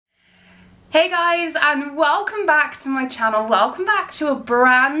Hey guys, and welcome back to my channel. Welcome back to a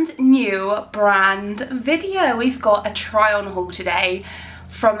brand new video. We've got a try on haul today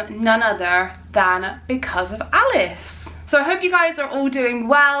from none other than Becase of Alice. So I hope you guys are all doing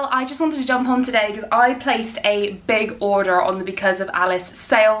well. I just wanted to jump on today because I placed a big order on the Becase of Alice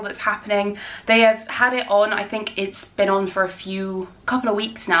sale that's happening. They have had it on, I think it's been on for a couple of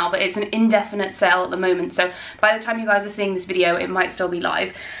weeks now, but it's an indefinite sale at the moment, so by the time you guys are seeing this video it might still be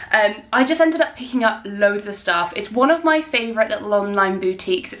live. I just ended up picking up loads of stuff. It's one of my favourite little online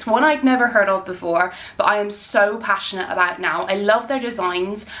boutiques. It's one I'd never heard of before, but I am so passionate about now. I love their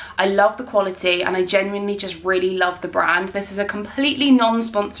designs, I love the quality, and I genuinely just really love the brand. This is a completely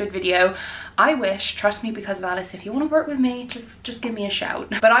non-sponsored video. I wish, trust me, Becase of Alice, if you want to work with me, just give me a shout.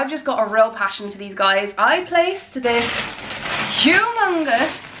 But I've just got a real passion for these guys. I placed this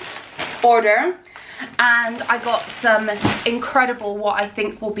humongous order and I got some incredible, what I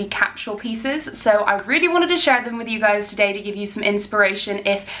think will be capsule pieces, so I really wanted to share them with you guys today to give you some inspiration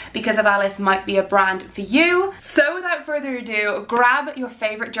if Becase of Alice might be a brand for you. So without further ado, grab your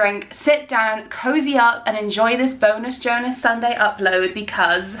favorite drink, sit down, cozy up, and enjoy this bonus Jonas Sunday upload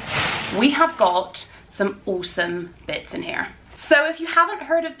because we have got some awesome bits in here. So if you haven't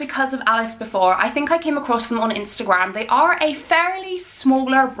heard of Becase of Alice before, I think I came across them on Instagram. They are a fairly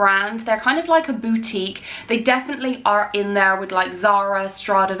smaller brand. They're kind of like a boutique. They definitely are in there with like Zara,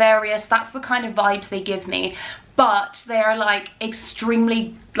 Stradivarius. That's the kind of vibes they give me. But they are like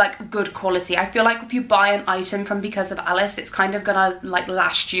extremely like good quality. I feel like if you buy an item from Becase of Alice, it's kind of gonna like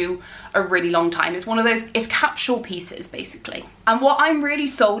last you a really long time. It's one of those, it's capsule pieces basically. And what I'm really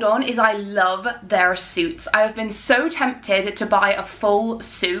sold on is I love their suits. I've been so tempted to buy a full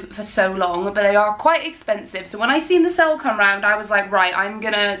suit for so long, but they are quite expensive. So when I seen the sale come around, I was like, right, I'm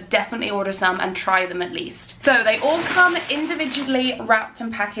gonna definitely order some and try them at least. So they all come individually wrapped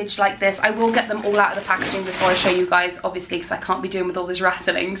and packaged like this. I will get them all out of the packaging before I show you guys, obviously, because I can't be doing with all this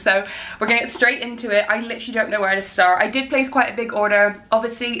rattling. So we're gonna get straight into it. I literally don't know where to start. I did place quite a big order.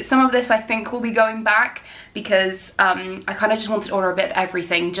 Obviously, some of this I think will be going back because I kind of just wanted to order a bit of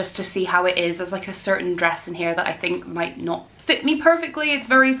everything just to see how it is. There's like a certain dress in here that I think might not fit me perfectly. It's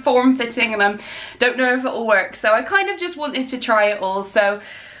very form-fitting and I don't know if it'll work. So I kind of just wanted to try it all. So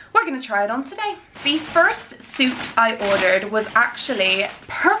we're gonna try it on today. The first suit I ordered was actually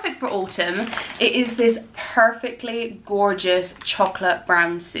perfect for autumn. It is this perfectly gorgeous chocolate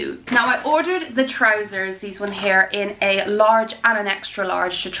brown suit. Now I ordered the trousers, these one here, in a large and an extra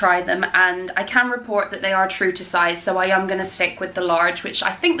large to try them, and I can report that they are true to size, so I am gonna stick with the large, which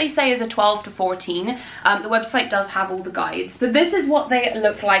I think they say is a 12 to 14. The website does have all the guides. So this is what they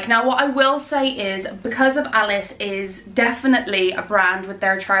look like. Now what I will say is Becase of Alice is definitely a brand with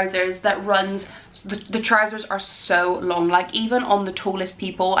their trousers that runs, the trousers are so long, like even on the tallest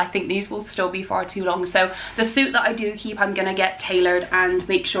people I think these will still be far too long. So the suit that I do keep, I'm gonna get tailored and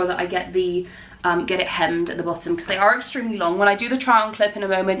make sure that I get the get it hemmed at the bottom because they are extremely long. When I do the try on clip in a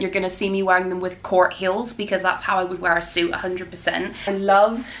moment, you're gonna see me wearing them with court heels because that's how I would wear a suit 100%. I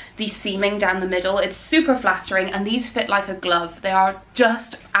love the seaming down the middle. It's super flattering and these fit like a glove. They are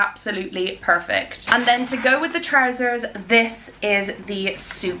just absolutely perfect. And then to go with the trousers, this is the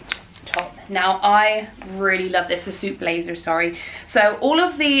suit top. Now I really love this, the suit blazer, sorry. So all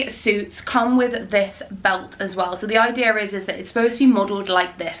of the suits come with this belt as well. So the idea is that it's supposed to be modelled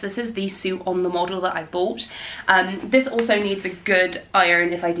like this. This is the suit on the model that I bought. This also needs a good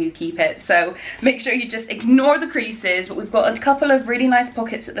iron if I do keep it. So make sure you just ignore the creases, but we've got a couple of really nice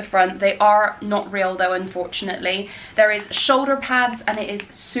pockets at the front. They are not real though, unfortunately. There is shoulder pads and it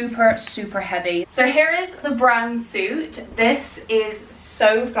is super, super heavy. So here is the brown suit. This is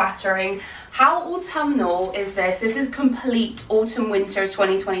so flattering. How autumnal is this? This is complete autumn winter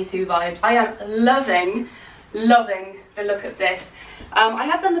 2022 vibes. I am loving the look of this. I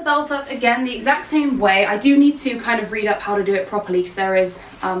have done the belt up again the exact same way. I do need to kind of read up how to do it properly because there is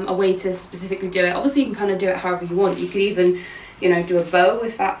a way to specifically do it. Obviously you can kind of do it however you want. You could even, you know, do a bow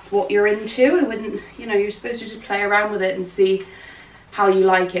if that's what you're into. I wouldn't, you know, you're supposed to just play around with it and see how you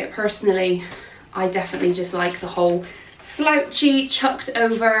like it. Personally, I definitely just like the whole slouchy, chucked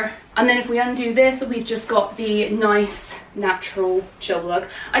over, and then if we undo this, we've just got the nice natural chill look.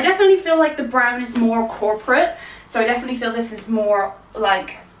 I definitely feel like the brown is more corporate, so I definitely feel this is more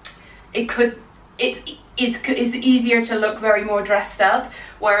like it's easier to look very more dressed up,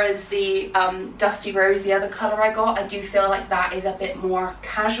 whereas the Dusty Rose, the other color I got, I do feel like that is a bit more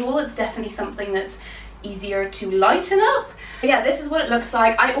casual. It's definitely something that's easier to lighten up. But yeah, this is what it looks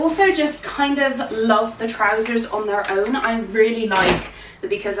like. I also just kind of love the trousers on their own. I really like the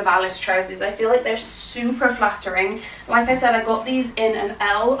Becase of Alice trousers. I feel like they're super flattering. Like I said, I got these in an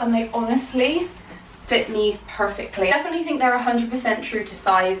L and they honestly fit me perfectly. I definitely think they're 100% true to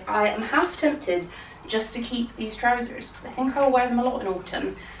size. I am half tempted just to keep these trousers because I think I'll wear them a lot in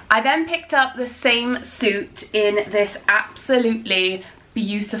autumn. I then picked up the same suit in this absolutely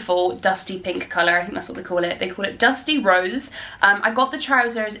beautiful dusty pink color. I think that's what they call it. They call it Dusty Rose. I got the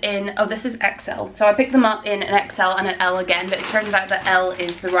trousers in, oh, this is XL. So I picked them up in an XL and an L again, but it turns out that L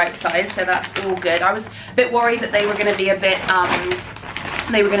is the right size, so that's all good. I was a bit worried that they were going to be a bit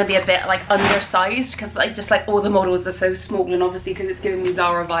like undersized because just like all the models are so small, and obviously because it's giving me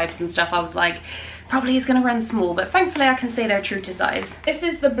Zara vibes and stuff, I was like, probably is going to run small, but thankfully I can say they're true to size. This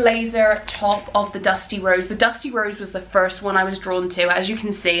is the blazer top of the Dusty Rose. The Dusty Rose was the first one I was drawn to. As you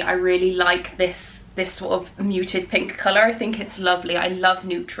can see, I really like this sort of muted pink color. I think it's lovely. I love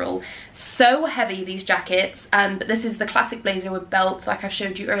neutral. So heavy, these jackets, but this is the classic blazer with belt like I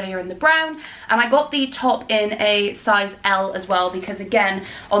showed you earlier in the brown, and I got the top in a size L as well because again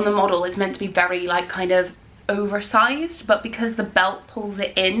on the model it's meant to be very like kind of oversized, but because the belt pulls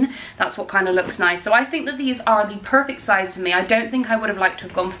it in, that's what kind of looks nice. So I think that these are the perfect size for me. I don't think I would have liked to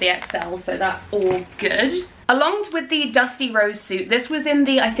have gone for the XL, so that's all good. Along with the Dusty Rose suit, this was in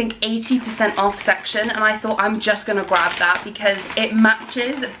the, I think, 80% off section, and I thought I'm just gonna grab that because it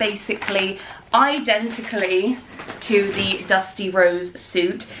matches basically identically to the Dusty Rose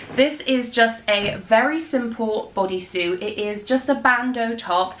suit. This is just a very simple bodysuit. It is just a bandeau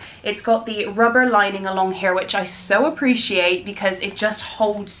top. It's got the rubber lining along here, which I so appreciate because it just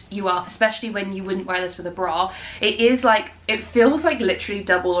holds you up, especially when you wouldn't wear this with a bra. It is like, it feels like literally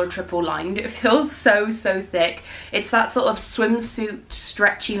double or triple lined. It feels so thick. It's that sort of swimsuit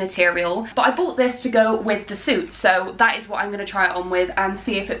stretchy material, but I bought this to go with the suit, so that is what I'm going to try it on with and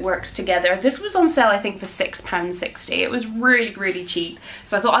see if it works together. This was on sale I think for £6.60. It was really cheap,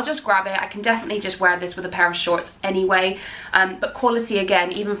 so I thought I'll just grab it. I can definitely just wear this with a pair of shorts anyway, but quality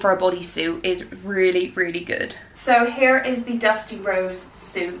again, even for a bodysuit, is really good. So here is the Dusty Rose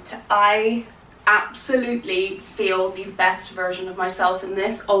suit. I absolutely feel the best version of myself in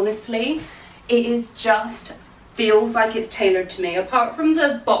this. Honestly, it is just feels like it's tailored to me. Apart from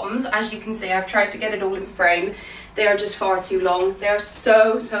the bottoms, as you can see, I've tried to get it all in frame. They are just far too long. They're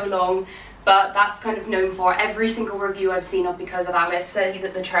so long, but that's kind of known for. Every single review I've seen of Becase of Alice say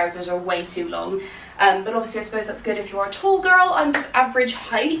that the trousers are way too long, but obviously I suppose that's good if you're a tall girl. I'm just average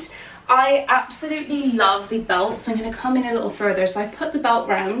height. I absolutely love the belt, so I'm going to come in a little further. So I put the belt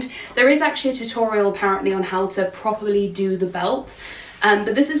round. There is actually a tutorial apparently on how to properly do the belt,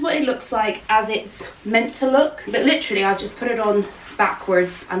 but this is what it looks like as it's meant to look. But literally I've just put it on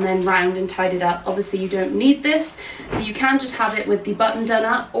backwards and then round and tied it up. Obviously you don't need this, so you can just have it with the button done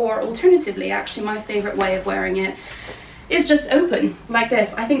up, or alternatively, actually my favourite way of wearing it is just open like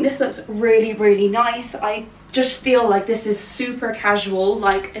this. I think this looks really nice. I just feel like this is super casual,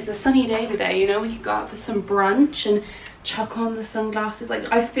 like it's a sunny day today, you know, we could go out for some brunch and chuck on the sunglasses. Like,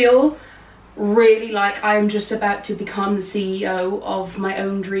 I feel really like I'm just about to become the CEO of my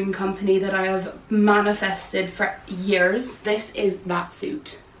own dream company that I have manifested for years. This is that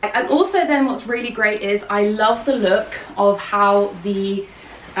suit. And also then what's really great is I love the look of how the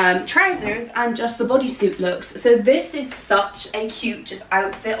trousers and just the bodysuit looks. So this is such a cute just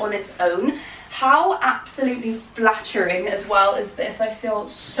outfit on its own. How absolutely flattering as well is this. I feel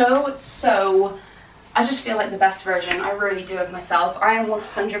so I just feel like the best version, I really do, of myself. I am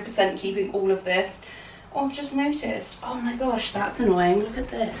 100% keeping all of this. Oh, I've just noticed, oh my gosh, that's annoying. Look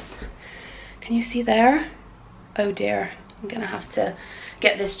at this, can you see there? Oh dear, I'm gonna have to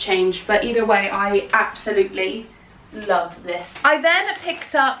get this changed, but either way I absolutely love this. I then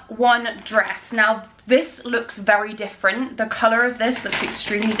picked up one dress. Now this looks very different. The colour of this looks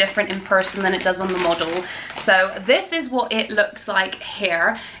extremely different in person than it does on the model. So this is what it looks like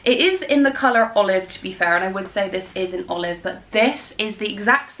here. It is in the colour olive, to be fair, and I would say this is an olive, but this is the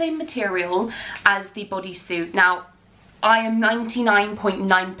exact same material as the bodysuit. Now I am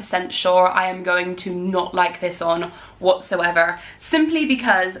 99.9% sure I am going to not like this on whatsoever, simply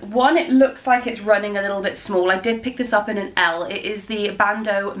because one, it looks like it's running a little bit small. I did pick this up in an L. It is the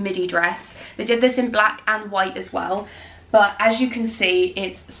bandeau midi dress. They did this in black and white as well, but as you can see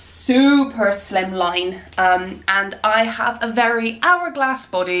it's super slimline, and I have a very hourglass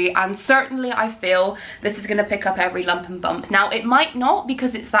body, and certainly I feel this is going to pick up every lump and bump. Now it might not,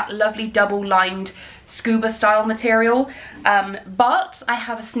 because it's that lovely double lined scuba style material, but I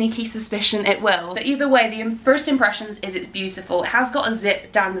have a sneaky suspicion it will. But either way, the first impressions is it's beautiful. It has got a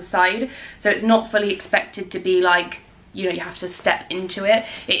zip down the side, so it's not fully expected to be like you know, you have to step into it.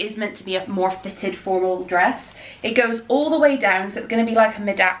 It is meant to be a more fitted formal dress. It goes all the way down, so it's going to be like a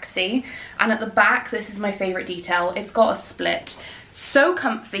mid-axi, and at the back, this is my favorite detail, it's got a split. So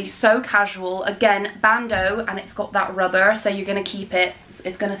comfy, so casual, again bandeau, and it's got that rubber, so you're going to keep it,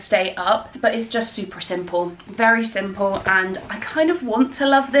 it's going to stay up, but it's just super simple, very simple, and I kind of want to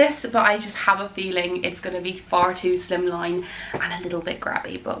love this, but I just have a feeling it's going to be far too slimline and a little bit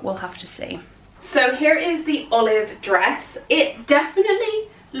grabby, but we'll have to see. So here is the olive dress. It definitely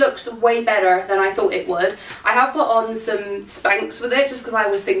looks way better than I thought it would. I have put on some Spanx with it just because I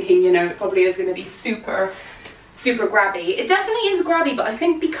was thinking, you know, it probably is going to be super grabby. It definitely is grabby, but I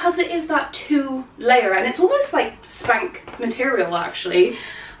think because it is that 2-layer, and it's almost like Spank material actually,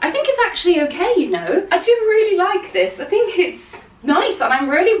 I think it's actually okay, you know. I do really like this. I think it's nice, and I'm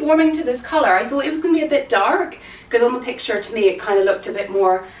really warming to this colour. I thought it was going to be a bit dark, because on the picture to me it kind of looked a bit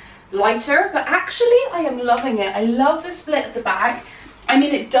more lighter, but actually I am loving it. I love the split at the back. I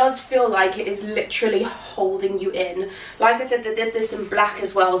mean, it does feel like it is literally holding you in. Like I said, they did this in black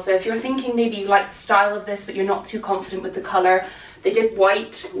as well, so if you're thinking maybe you like the style of this but you're not too confident with the colour, they did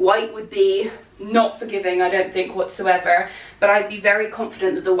white. White would be not forgiving, I don't think, whatsoever, but I'd be very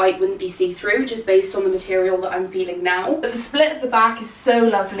confident that the white wouldn't be see-through, just based on the material that I'm feeling now. But the split at the back is so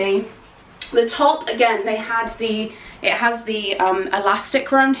lovely. The top, again, it has the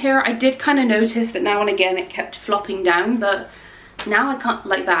elastic around here. I did kind of notice that now and again it kept flopping down, but now I can't,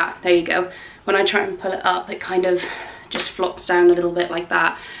 like that, there you go. When I try and pull it up, it kind of just flops down a little bit like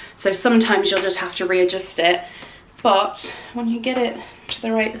that. So sometimes you'll just have to readjust it, but when you get it to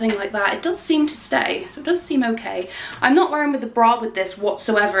the right thing like that, it does seem to stay, so it does seem okay. I'm not wearing with the bra with this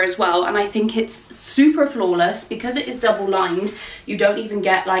whatsoever as well, and I think it's super flawless because it is double lined. You don't even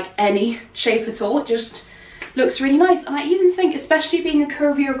get like any shape at all. It just looks really nice, and I even think, especially being a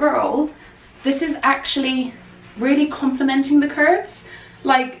curvier girl, this is actually really complementing the curves.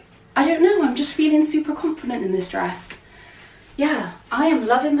 Like, I don't know, I'm just feeling super confident in this dress. Yeah, I am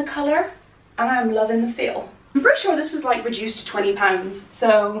loving the colour and I'm loving the feel. I'm pretty sure this was like reduced to £20,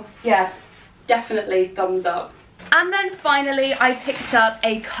 so yeah, definitely thumbs up. And then finally I picked up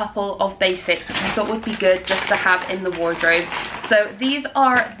a couple of basics which I thought would be good just to have in the wardrobe. So these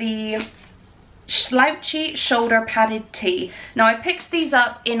are the slouchy shoulder padded tee. Now I picked these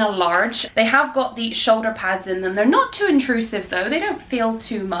up in a large. They have got the shoulder pads in them. They're not too intrusive though, they don't feel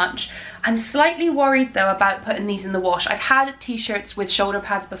too much. I'm slightly worried though about putting these in the wash. I've had t-shirts with shoulder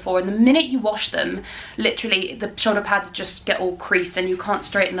pads before, and the minute you wash them, literally the shoulder pads just get all creased and you can't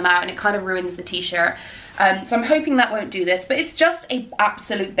straighten them out, and it kind of ruins the t-shirt. So I'm hoping that won't do this, but it's just a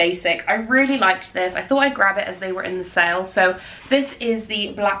absolute basic. I really liked this. I thought I'd grab it as they were in the sale. So this is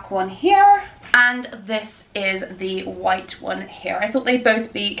the black one here, and this is the white one here. I thought they'd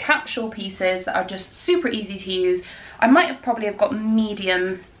both be capsule pieces that are just super easy to use. I might have probably have got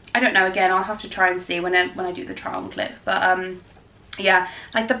medium. I don't know, again, I'll have to try and see when I do the try on clip, but yeah,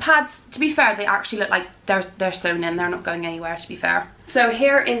 like the pads, to be fair, they actually look like they're sewn in. They're not going anywhere, to be fair. So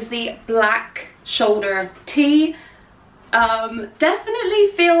here is the black shoulder tee. Definitely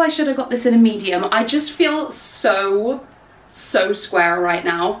feel I should have got this in a medium. I just feel so square right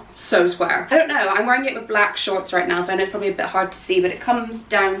now, so square. I don't know, I'm wearing it with black shorts right now, so I know it's probably a bit hard to see, but it comes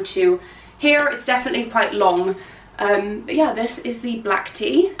down to here. It's definitely quite long. But yeah, this is the black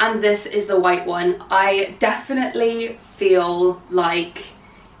tee and this is the white one. I definitely feel like,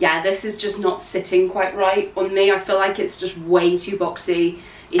 yeah, this is just not sitting quite right on me. I feel like it's just way too boxy.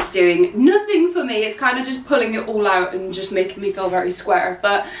 It's doing nothing for me. It's kind of just pulling it all out and just making me feel very square,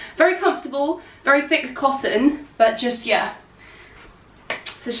 but very comfortable, very thick cotton, but just, yeah,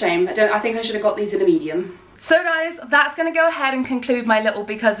 it's a shame. I think I should have got these in a medium. So guys, that's going to go ahead and conclude my little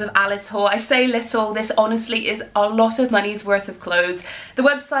Becase of Alice haul. I say little, this honestly is a lot of money's worth of clothes. The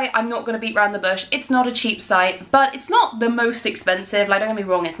website, I'm not going to beat around the bush. It's not a cheap site, but it's not the most expensive. Like, don't get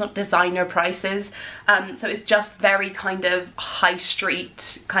me wrong, it's not designer prices. So it's just very kind of high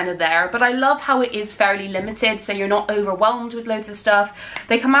street kind of there. But I love how it is fairly limited, so you're not overwhelmed with loads of stuff.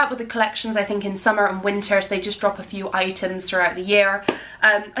 They come out with the collections, I think, in summer and winter, so they just drop a few items throughout the year.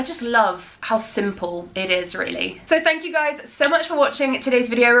 I just love how simple it is, really. So thank you guys so much for watching today's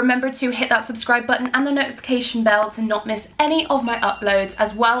video. Remember to hit that subscribe button and the notification bell to not miss any of my uploads,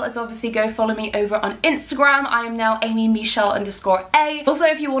 as well as obviously go follow me over on Instagram. I am now AmyMichelle_A. Also,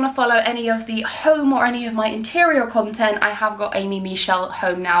 if you want to follow any of the home or any of my interior content, I have got Amy Michelle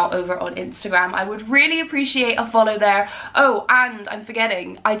Home now over on Instagram. I would really appreciate a follow there. Oh, and I'm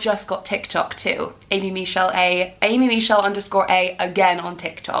forgetting, I just got TikTok too. Amy Michelle _A again on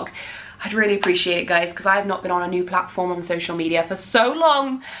TikTok. I'd really appreciate it, guys, because I have not been on a new platform on social media for so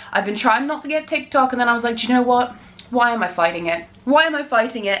long. I've been trying not to get TikTok, and then I was like, do you know what? Why am I fighting it? Why am I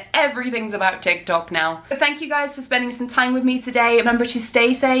fighting it? Everything's about TikTok now. But thank you guys for spending some time with me today. Remember to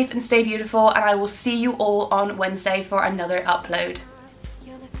stay safe and stay beautiful, and I will see you all on Wednesday for another upload.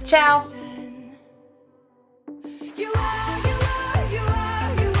 Ciao!